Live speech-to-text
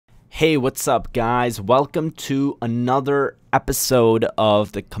Hey, what's up guys? Welcome to another episode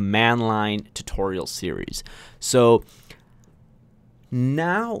of the command line tutorial series. So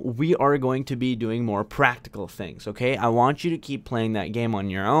now we are going to be doing more practical things, okay? I want you to keep playing that game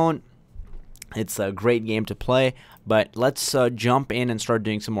on your own. It's a great game to play, but let's jump in and start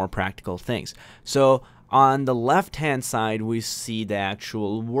doing some more practical things. So on the left hand side we see the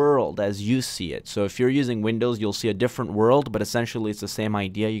actual world as you see it. So if you're using Windows, you'll see a different world, but essentially it's the same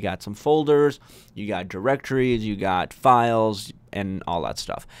idea. You got some folders, you got directories, you got files, and all that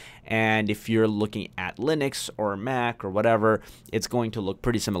stuff. And if you're looking at Linux or Mac or whatever, it's going to look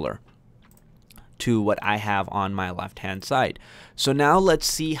pretty similar to what I have on my left hand side. So now let's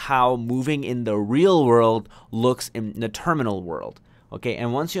see how moving in the real world looks in the terminal world. Okay,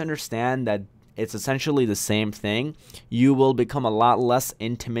 and once you understand that it's essentially the same thing, you will become a lot less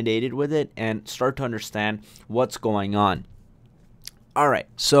intimidated with it and start to understand what's going on. Alright,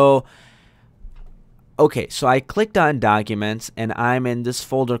 so I clicked on documents and I'm in this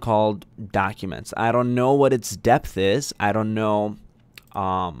folder called documents. I don't know what its depth is. I don't know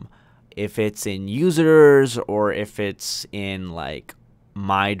if it's in users or if it's in like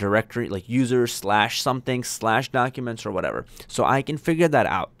my directory, like users slash something slash documents or whatever. So I can figure that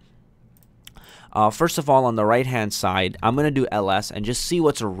out. First of all, on the right hand side, I'm going to do ls and just see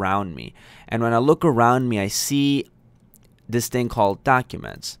what's around me. And when I look around me, I see this thing called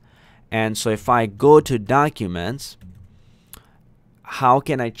documents. And so if I go to documents, how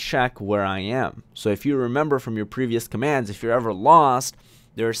can I check where I am? So if you remember from your previous commands, if you're ever lost,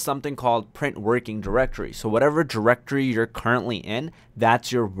 there's something called print working directory. So whatever directory you're currently in,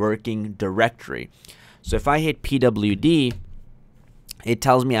 that's your working directory. So if I hit pwd, it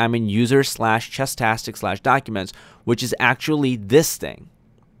tells me I'm in user slash chesstastic slash documents, which is actually this thing.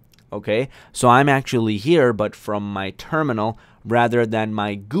 Okay, so I'm actually here, but from my terminal rather than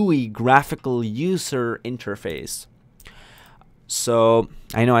my GUI graphical user interface. So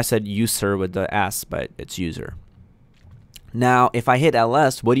I know I said user with the S, but it's user. Now, if I hit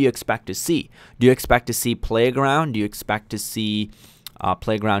ls, what do you expect to see? Do you expect to see playground? Do you expect to see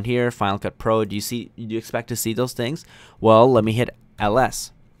playground here, Final Cut Pro? Do you expect to see those things? Well, let me hit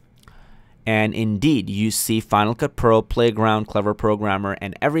ls. And indeed, you see Final Cut Pro, Playground, Clever Programmer,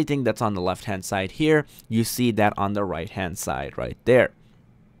 and everything that's on the left hand side here, you see that on the right hand side right there.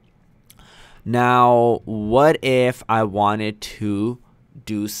 Now, what if I wanted to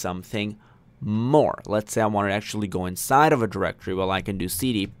do something more? Let's say I want to actually go inside of a directory. Well, I can do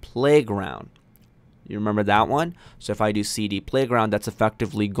cd playground. You remember that one? So if I do cd playground, that's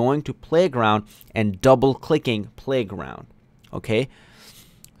effectively going to playground and double clicking playground. Okay,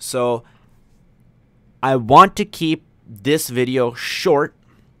 so I want to keep this video short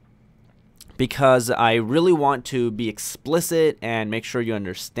because I really want to be explicit and make sure you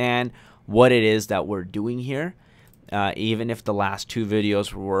understand what it is that we're doing here. Even if the last two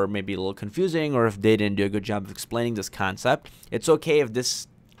videos were maybe a little confusing or if they didn't do a good job of explaining this concept, it's okay if this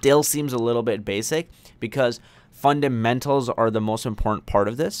still seems a little bit basic because fundamentals are the most important part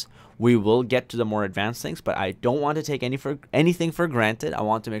of this. We will get to the more advanced things, but I don't want to take anything for granted. I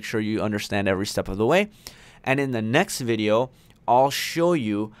want to make sure you understand every step of the way. And in the next video, I'll show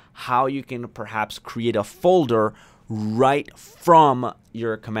you how you can perhaps create a folder right from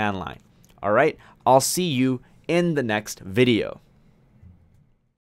your command line. All right, I'll see you in the next video.